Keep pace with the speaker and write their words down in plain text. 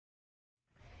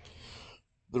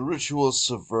The ritual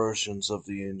subversions of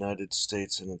the United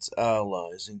States and its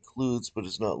allies includes, but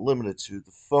is not limited to,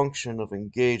 the function of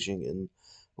engaging in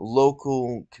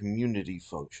local community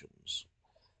functions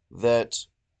that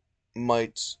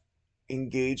might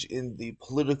engage in the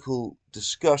political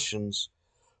discussions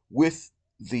with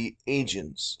the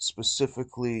agents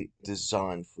specifically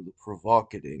designed for the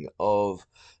provocating of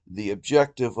the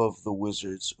objective of the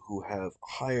wizards who have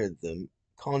hired them,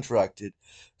 contracted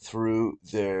through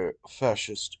their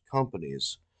fascist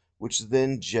companies, which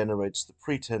then generates the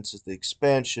pretense of the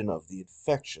expansion of the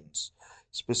infections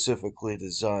specifically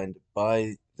designed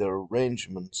by their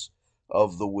arrangements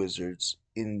of the wizards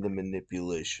in the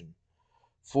manipulation.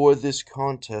 For this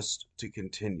contest to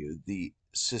continue, the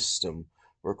system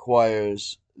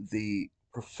requires the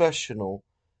professional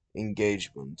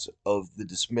engagement of the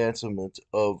dismantlement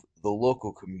of the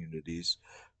local communities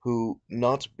who,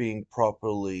 not being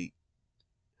properly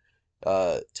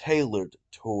tailored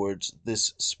towards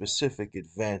this specific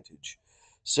advantage,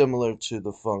 similar to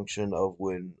the function of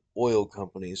when oil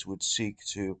companies would seek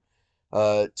to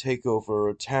take over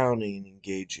a town and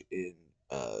engage in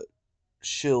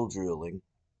shill drilling,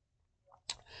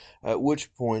 at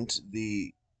which point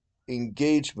the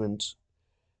engagement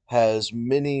has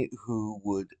many who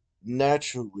would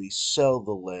naturally sell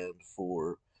the land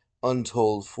for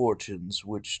untold fortunes,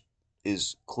 which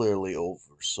is clearly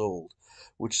oversold,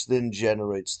 which then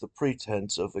generates the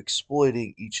pretense of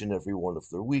exploiting each and every one of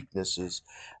their weaknesses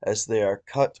as they are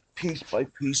cut piece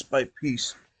by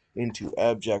piece into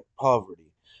abject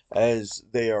poverty, as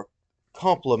they are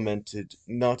complemented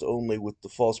not only with the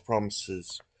false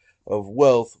promises of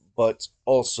wealth, but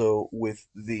also with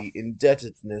the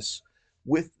indebtedness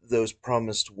with those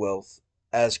promised wealth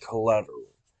as collateral,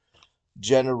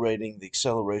 generating the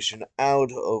acceleration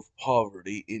out of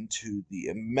poverty into the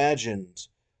imagined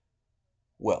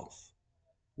wealth,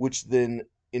 which then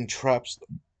entraps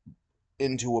them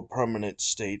into a permanent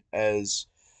state as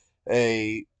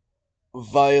a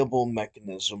viable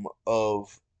mechanism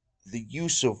of the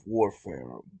use of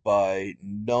warfare by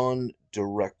non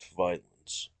direct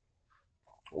violence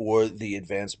or the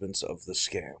advancements of the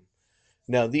scam.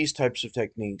 Now, these types of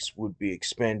techniques would be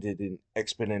expanded in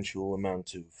exponential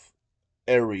amount of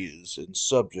areas and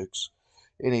subjects.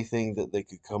 Anything that they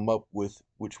could come up with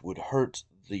which would hurt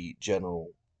the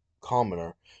general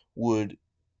commoner would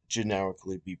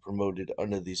generically be promoted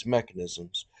under these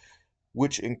mechanisms,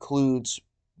 which includes,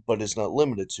 but is not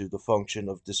limited to, the function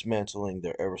of dismantling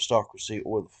their aristocracy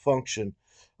or the function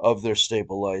of their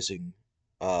stabilizing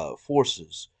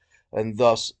forces, and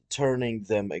thus turning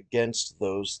them against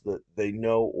those that they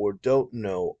know or don't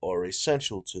know are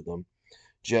essential to them,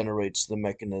 generates the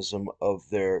mechanism of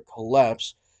their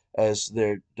collapse as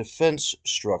their defense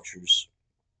structures,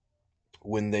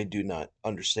 when they do not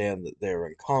understand that they're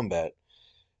in combat,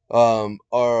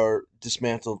 are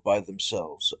dismantled by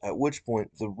themselves, at which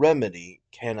point the remedy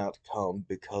cannot come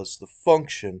because the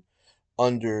function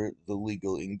under the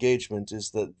legal engagement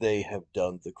is that they have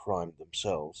done the crime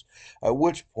themselves, at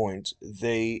which point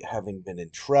they, having been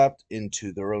entrapped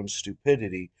into their own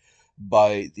stupidity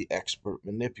by the expert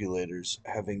manipulators,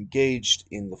 have engaged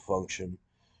in the function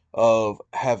of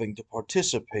having to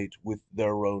participate with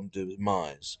their own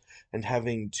demise and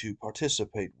having to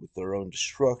participate with their own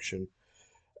destruction,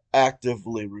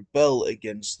 actively rebel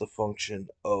against the function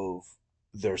of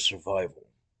their survival.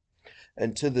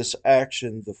 And to this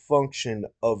action, the function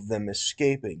of them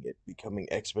escaping it becoming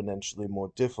exponentially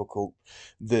more difficult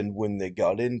than when they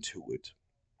got into it,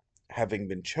 having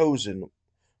been chosen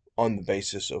on the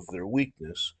basis of their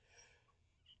weakness,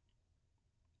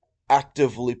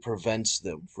 actively prevents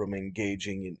them from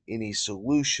engaging in any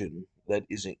solution that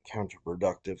isn't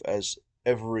counterproductive, as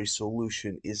every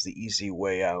solution is the easy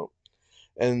way out.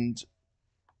 And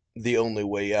the only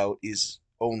way out is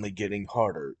only getting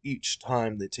harder. Each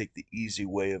time they take the easy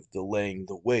way of delaying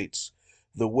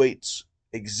the weights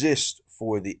exist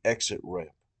for the exit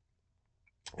ramp,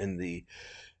 and the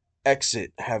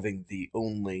exit having the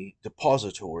only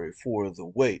depository for the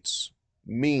weights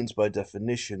means by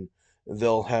definition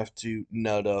they'll have to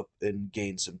nut up and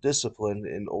gain some discipline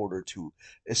in order to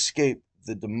escape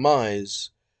the demise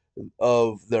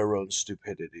of their own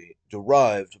stupidity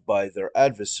derived by their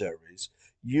adversaries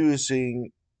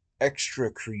using extra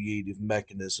creative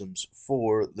mechanisms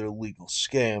for their legal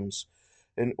scams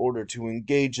in order to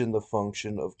engage in the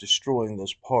function of destroying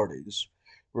those parties,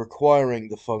 requiring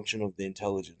the function of the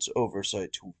intelligence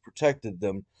oversight to have protected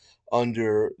them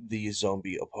under the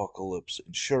zombie apocalypse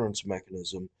insurance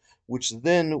mechanism, which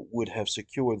then would have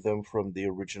secured them from the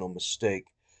original mistake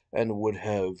and would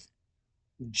have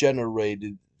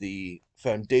generated the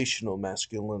foundational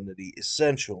masculinity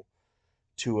essential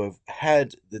to have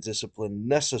had the discipline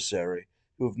necessary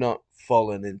who have not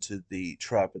fallen into the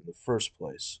trap in the first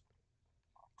place.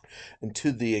 And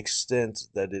to the extent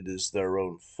that it is their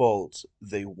own fault,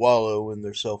 they wallow in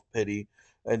their self pity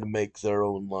and make their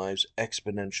own lives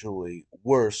exponentially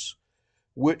worse,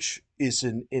 which is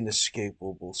an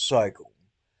inescapable cycle.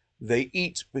 They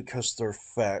eat because they're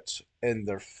fat, and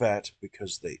they're fat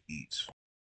because they eat.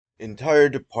 Entire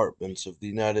departments of the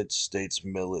United States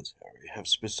military have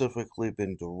specifically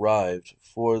been derived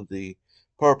for the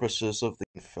purposes of the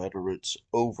Confederates'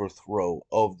 overthrow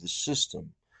of the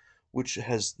system, which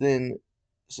has then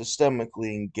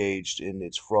systemically engaged in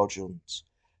its fraudulent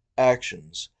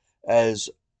actions as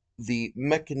the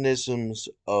mechanisms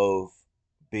of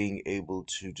being able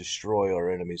to destroy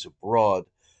our enemies abroad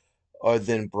are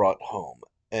then brought home,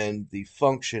 and the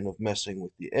function of messing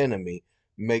with the enemy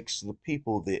makes the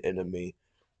people the enemy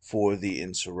for the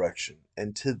insurrection.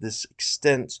 And to this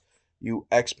extent, you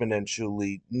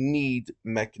exponentially need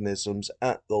mechanisms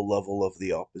at the level of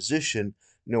the opposition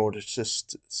in order to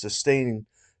sustain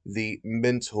the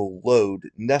mental load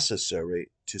necessary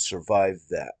to survive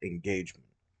that engagement.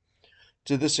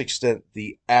 To this extent,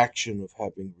 the action of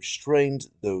having restrained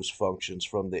those functions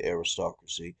from the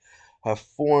aristocracy have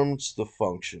formed the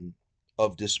function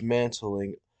of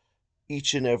dismantling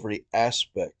each and every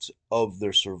aspect of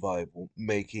their survival,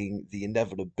 making the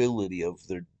inevitability of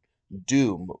their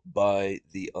doom by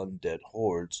the undead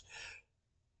hordes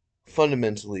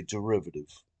fundamentally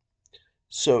derivative.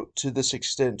 So, to this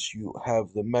extent, you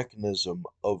have the mechanism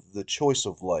of the choice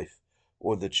of life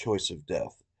or the choice of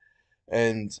death.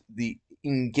 And the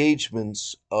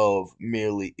engagements of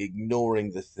merely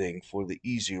ignoring the thing for the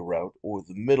easy route or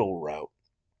the middle route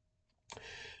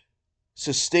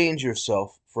sustains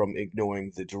yourself from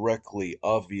ignoring the directly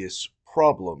obvious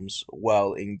problems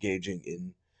while engaging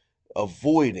in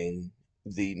avoiding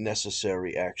the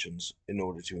necessary actions in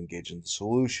order to engage in the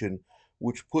solution,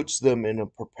 which puts them in a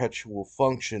perpetual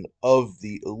function of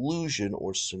the illusion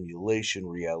or simulation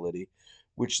reality,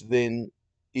 which then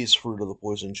is fruit of the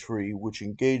poison tree, which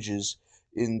engages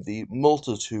in the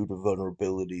multitude of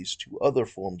vulnerabilities to other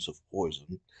forms of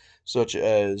poison, such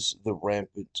as the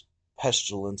rampant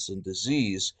pestilence and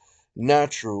disease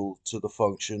natural to the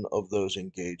function of those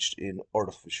engaged in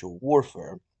artificial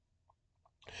warfare.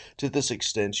 To this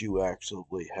extent, you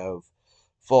actually have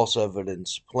false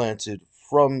evidence planted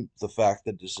from the fact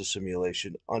that this is a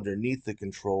simulation underneath the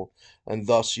control, and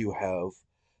thus you have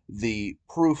the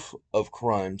proof of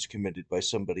crimes committed by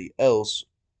somebody else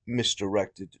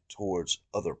misdirected towards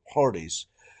other parties,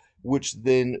 which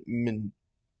then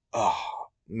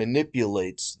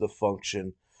manipulates the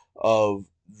function of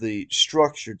the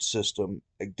structured system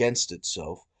against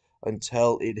itself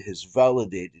until it has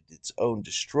validated its own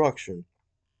destruction,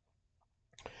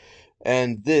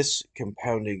 and this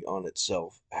compounding on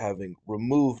itself, having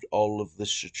removed all of the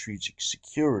strategic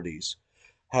securities,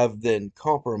 have then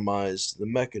compromised the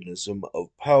mechanism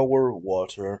of power,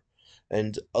 water,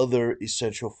 and other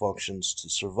essential functions to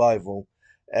survival,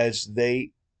 as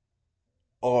they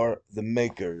are the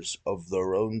makers of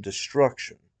their own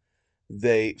destruction.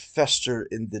 They fester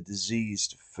in the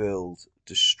disease-filled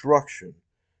destruction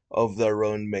of their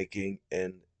own making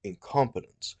and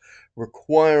incompetence,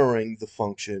 requiring the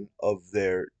function of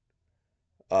their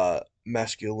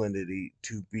masculinity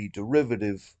to be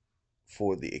derivative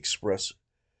for the express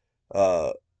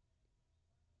uh,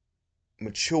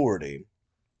 maturity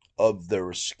of their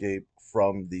escape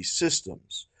from these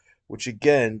systems, which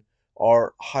again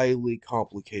are highly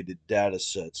complicated data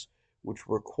sets, which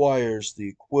requires the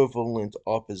equivalent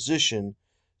opposition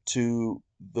to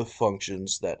the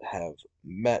functions that have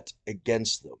met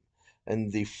against them.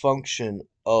 And the function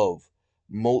of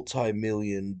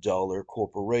multi-million-dollar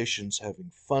corporations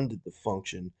having funded the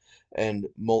function and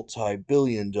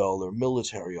multi-billion-dollar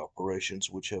military operations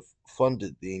which have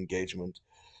funded the engagement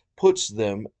puts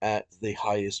them at the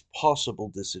highest possible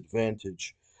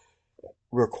disadvantage,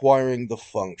 requiring the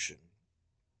function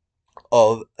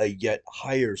of a yet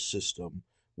higher system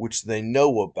which they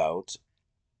know about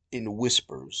in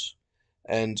whispers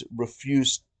and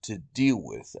refuse to deal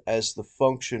with, as the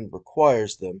function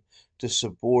requires them to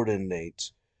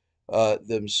subordinate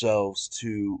themselves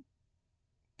to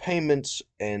payments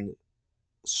and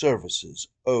services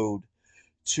owed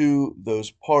to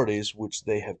those parties which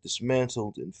they have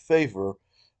dismantled in favor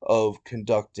of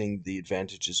conducting the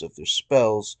advantages of their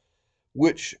spells,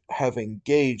 which have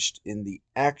engaged in the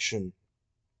action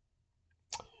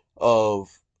of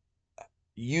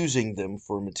using them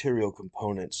for material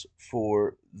components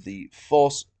for the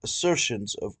false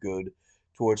assertions of good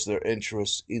towards their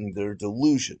interests in their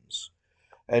delusions.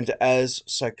 And as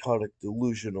psychotic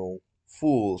delusional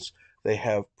fools, they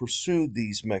have pursued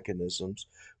these mechanisms,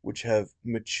 which have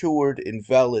matured and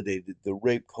validated the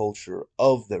rape culture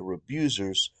of their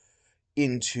abusers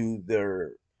into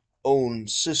their own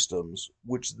systems,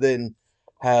 which then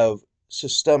have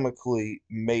systemically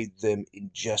made them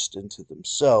ingest into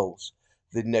themselves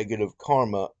the negative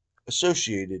karma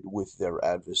associated with their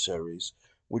adversaries,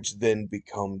 which then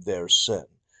become their sin.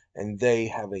 And they,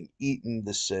 having eaten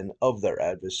the sin of their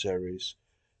adversaries,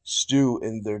 stew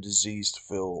in their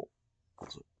diseased-filled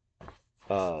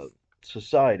uh,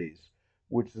 societies,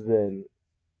 which then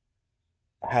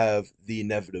have the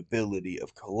inevitability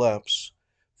of collapse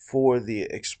for the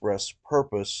express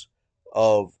purpose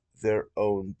of their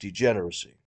own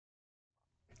degeneracy.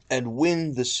 And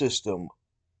when the system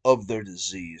of their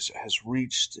disease has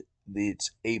reached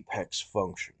its apex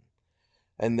function,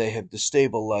 and they have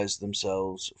destabilized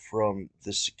themselves from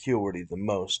the security the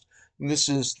most, this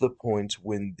is the point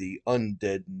when the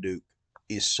undead nuke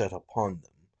is set upon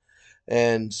them,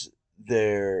 and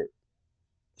their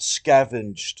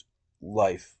scavenged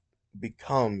life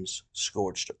becomes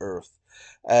scorched earth,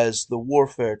 as the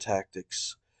warfare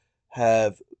tactics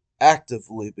have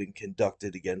actively been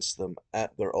conducted against them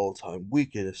at their all-time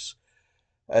weakest,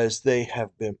 as they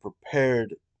have been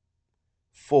prepared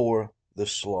for the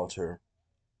slaughter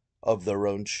of their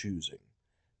own choosing.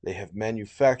 They have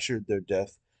manufactured their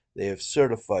death, they have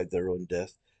certified their own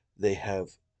death, they have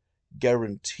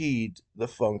guaranteed the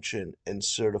function and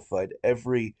certified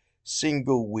every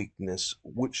single weakness,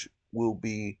 which will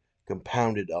be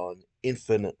compounded on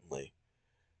infinitely,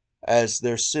 as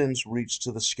their sins reach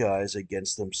to the skies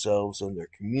against themselves and their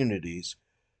communities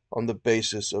on the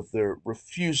basis of their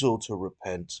refusal to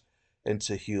repent and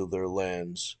to heal their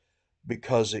lands,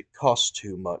 because it costs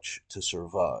too much to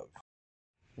survive.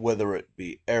 Whether it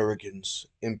be arrogance,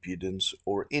 impudence,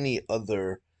 or any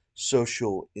other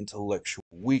social intellectual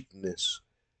weakness,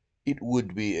 it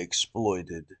would be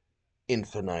exploited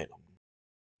infinitum.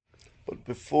 But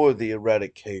before the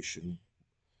eradication,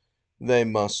 they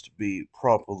must be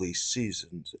properly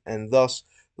seasoned, and thus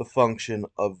the function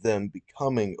of them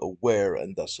becoming aware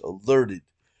and thus alerted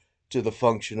to the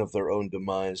function of their own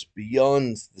demise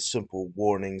beyond the simple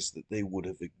warnings that they would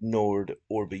have ignored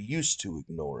or be used to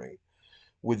ignoring,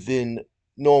 would then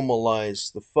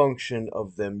normalize the function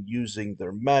of them using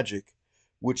their magic,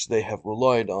 which they have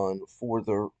relied on for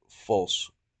their false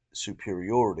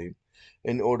superiority,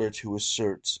 in order to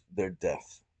assert their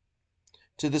death.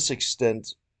 To this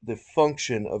extent, the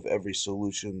function of every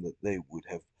solution that they would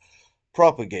have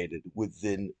propagated would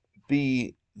then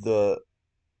be the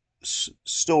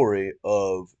story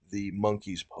of the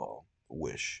Monkey's Paw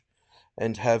wish.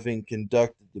 And having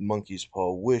conducted the Monkey's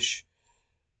Paw wish,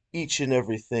 each and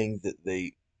everything that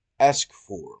they ask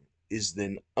for is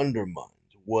then undermined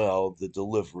while the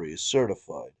delivery is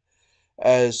certified,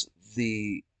 as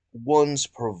the ones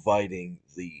providing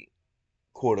the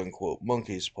quote unquote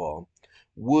monkey's paw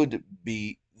would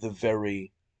be the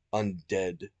very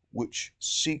undead which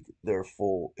seek their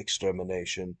full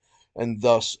extermination and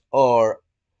thus are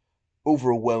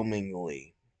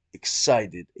overwhelmingly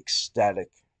excited, ecstatic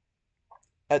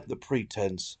at the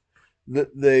pretense that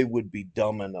they would be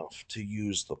dumb enough to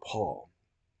use the paw,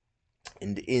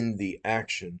 and in the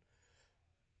action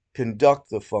conduct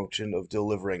the function of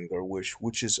delivering their wish,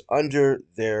 which is under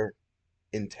their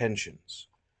intentions,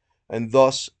 and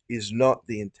thus is not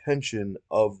the intention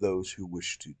of those who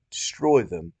wish to destroy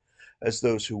them, as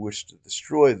those who wish to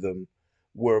destroy them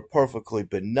were perfectly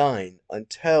benign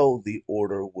until the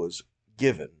order was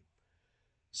given,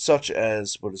 such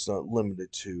as, but is not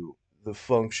limited to, the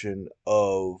function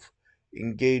of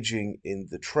engaging in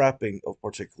the trapping of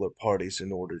particular parties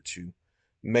in order to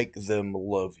make them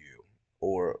love you,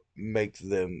 or make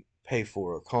them pay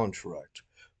for a contract,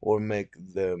 or make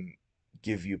them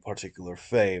give you particular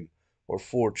fame or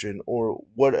fortune, or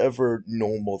whatever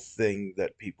normal thing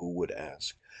that people would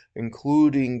ask,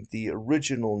 including the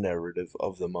original narrative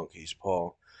of the Monkey's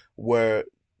Paw, where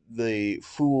the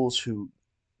fools who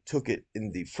took it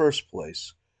in the first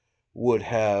place would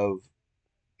have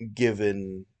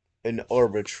given an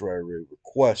arbitrary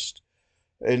request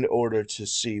in order to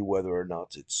see whether or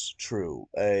not it's true,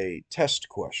 a test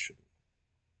question,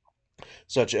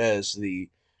 such as the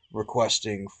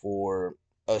requesting for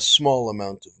a small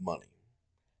amount of money.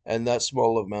 And that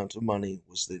small amount of money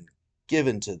was then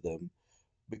given to them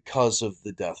because of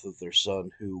the death of their son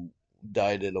who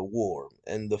died in a war.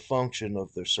 And the function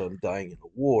of their son dying in a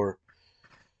war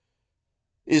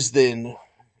is then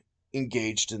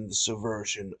engaged in the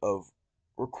subversion of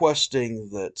requesting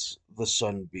that the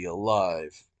son be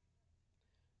alive.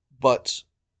 But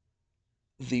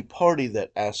the party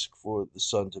that asked for the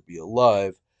son to be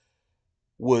alive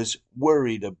was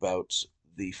worried about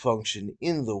the function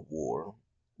in the war,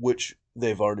 which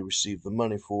they've already received the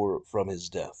money for from his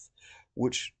death,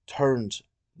 which turned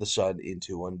the son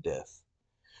into undeath.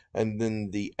 And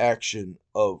then the action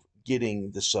of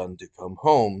getting the son to come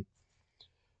home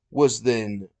was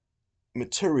then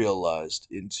materialized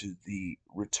into the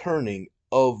returning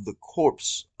of the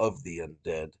corpse of the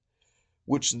undead,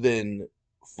 which then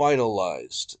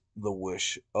finalized the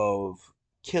wish of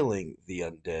killing the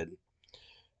undead.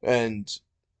 And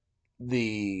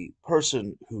the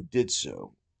person who did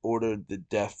so ordered the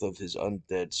death of his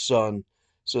undead son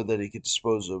so that he could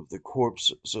dispose of the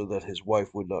corpse so that his wife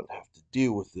would not have to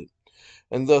deal with it.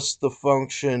 And thus the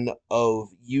function of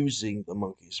using the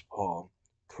monkey's paw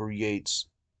creates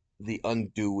the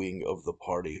undoing of the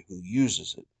party who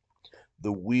uses it.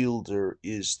 The wielder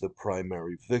is the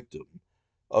primary victim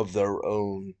of their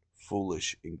own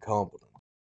foolish incompetence.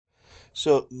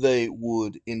 So they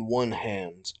would, in one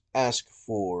hand, ask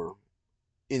for,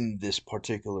 in this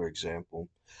particular example,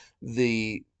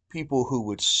 the people who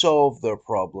would solve their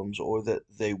problems or that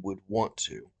they would want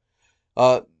to.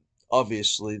 Uh,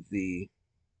 Obviously, the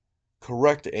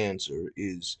correct answer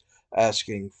is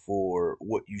asking for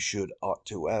what you should ought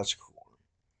to ask for.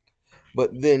 But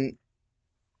then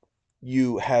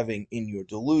you, having in your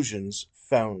delusions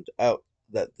found out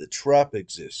that the trap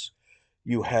exists,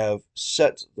 you have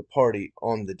set the party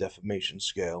on the defamation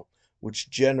scale, which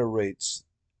generates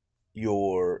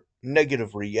your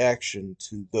negative reaction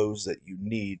to those that you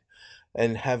need,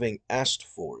 and having asked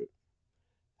for it,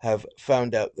 have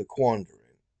found out the quandary.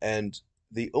 And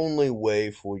the only way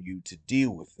for you to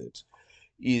deal with it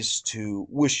is to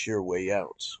wish your way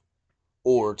out,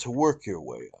 or to work your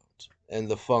way out, and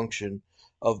the function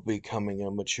of becoming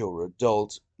a mature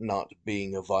adult not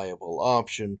being a viable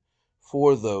option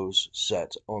for those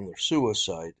set on their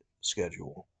suicide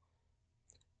schedule,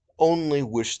 only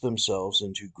wish themselves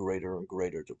into greater and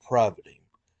greater depravity,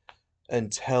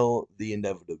 until the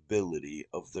inevitability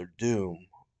of their doom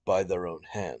by their own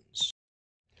hands.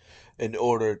 In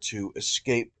order to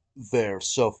escape their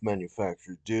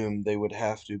self-manufactured doom, they would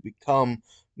have to become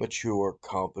mature,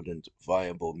 competent,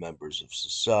 viable members of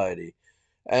society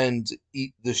and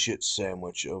eat the shit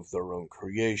sandwich of their own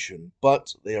creation,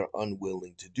 but they are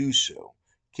unwilling to do so.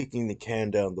 Kicking the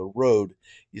can down the road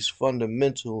is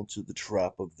fundamental to the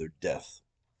trap of their death.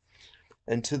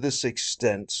 And to this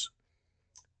extent,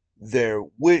 their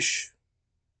wish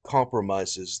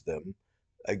compromises them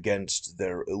against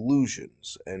their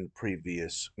illusions and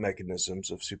previous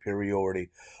mechanisms of superiority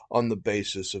on the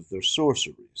basis of their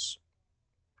sorceries.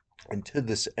 And to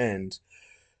this end,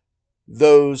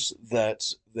 those that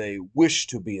they wish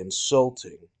to be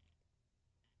insulting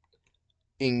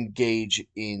engage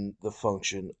in the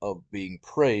function of being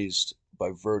praised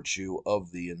by virtue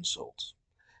of the insult.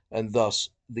 And thus,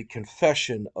 the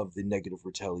confession of the negative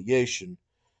retaliation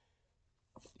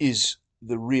is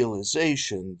the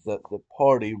realization that the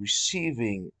party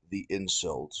receiving the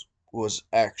insult was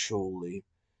actually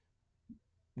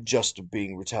just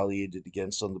being retaliated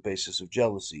against on the basis of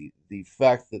jealousy. The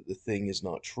fact that the thing is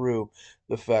not true,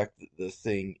 the fact that the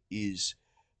thing is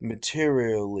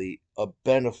materially a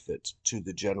benefit to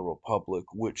the general public,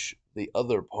 which the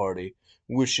other party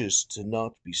wishes to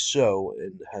not be so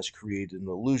and has created an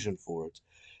illusion for it,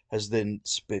 has then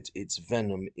spit its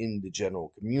venom in the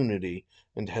general community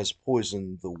and has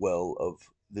poisoned the well of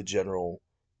the general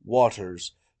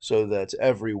waters so that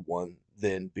everyone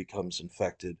then becomes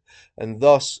infected, and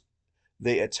thus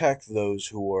they attack those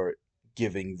who are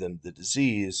giving them the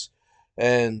disease,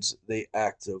 and they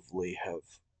actively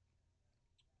have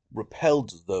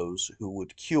repelled those who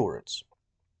would cure it,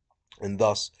 and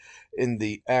thus in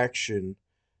the action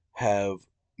have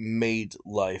made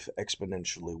life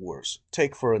exponentially worse.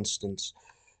 Take, for instance,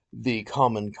 the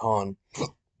common con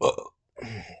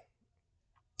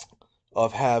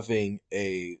of having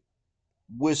a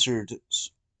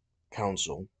wizard's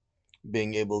council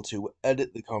being able to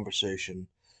edit the conversation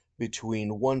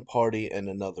between one party and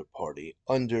another party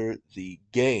under the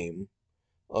game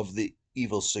of the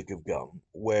evil stick of gum,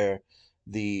 where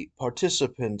the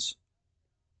participant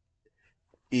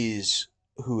is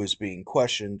who is being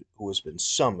questioned, who has been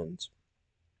summoned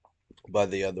by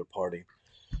the other party,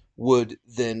 would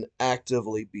then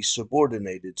actively be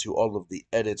subordinated to all of the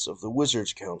edits of the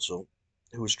Wizards Council,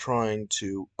 who is trying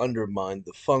to undermine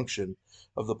the function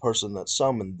of the person that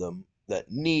summoned them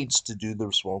that needs to do the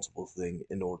responsible thing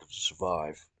in order to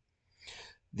survive.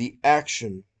 The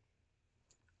action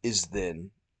is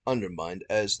then undermined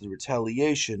as the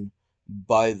retaliation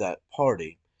by that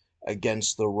party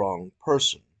against the wrong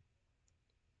person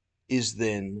is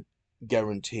then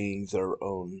guaranteeing their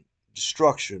own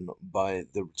destruction by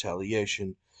the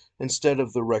retaliation, instead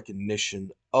of the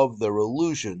recognition of their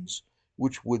illusions,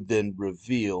 which would then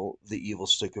reveal the evil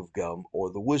stick of gum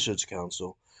or the wizard's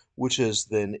council, which has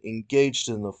then engaged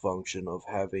in the function of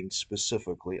having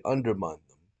specifically undermined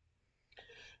them.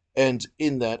 And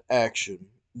in that action,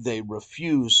 they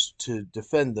refuse to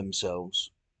defend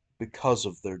themselves because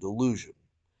of their delusion,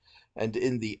 and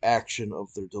in the action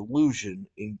of their delusion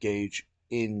engage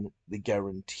in the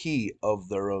guarantee of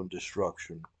their own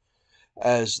destruction,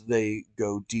 as they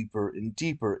go deeper and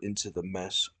deeper into the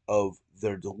mess of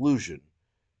their delusion,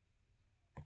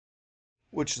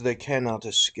 which they cannot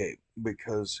escape,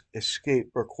 because escape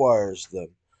requires them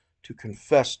to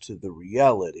confess to the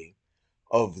reality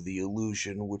of the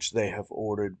illusion which they have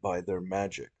ordered by their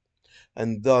magic,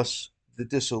 and thus the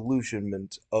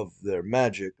disillusionment of their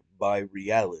magic by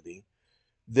reality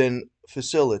then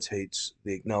facilitates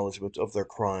the acknowledgment of their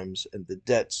crimes and the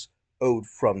debts owed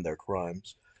from their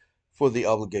crimes for the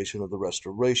obligation of the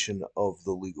restoration of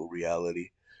the legal reality,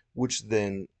 which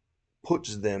then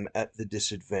puts them at the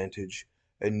disadvantage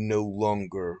and no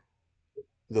longer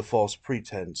the false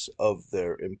pretense of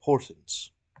their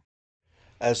importance,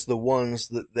 as the ones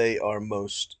that they are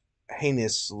most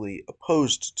heinously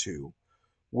opposed to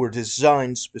were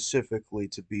designed specifically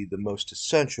to be the most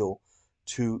essential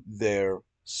to their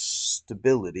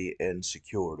stability and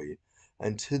security,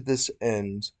 and to this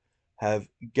end have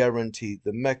guaranteed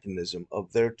the mechanism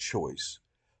of their choice,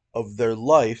 of their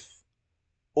life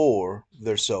or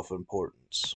their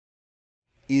self-importance.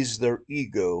 Is their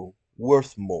ego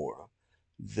worth more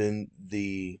than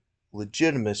the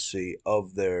legitimacy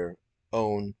of their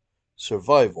own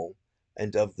survival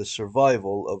and of the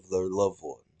survival of their loved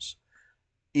ones?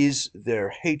 Is their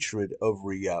hatred of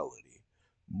reality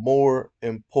more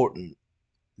important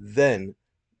than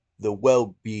the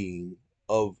well-being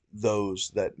of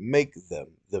those that make them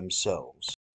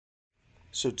themselves?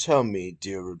 So tell me,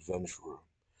 dear adventurer,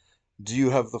 do you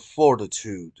have the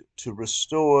fortitude to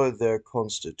restore their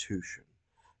constitution,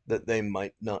 that they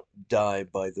might not die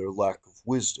by their lack of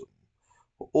wisdom?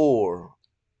 Or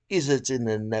is it an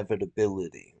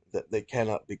inevitability that they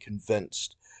cannot be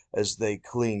convinced as they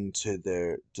cling to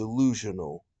their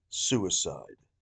delusional suicide?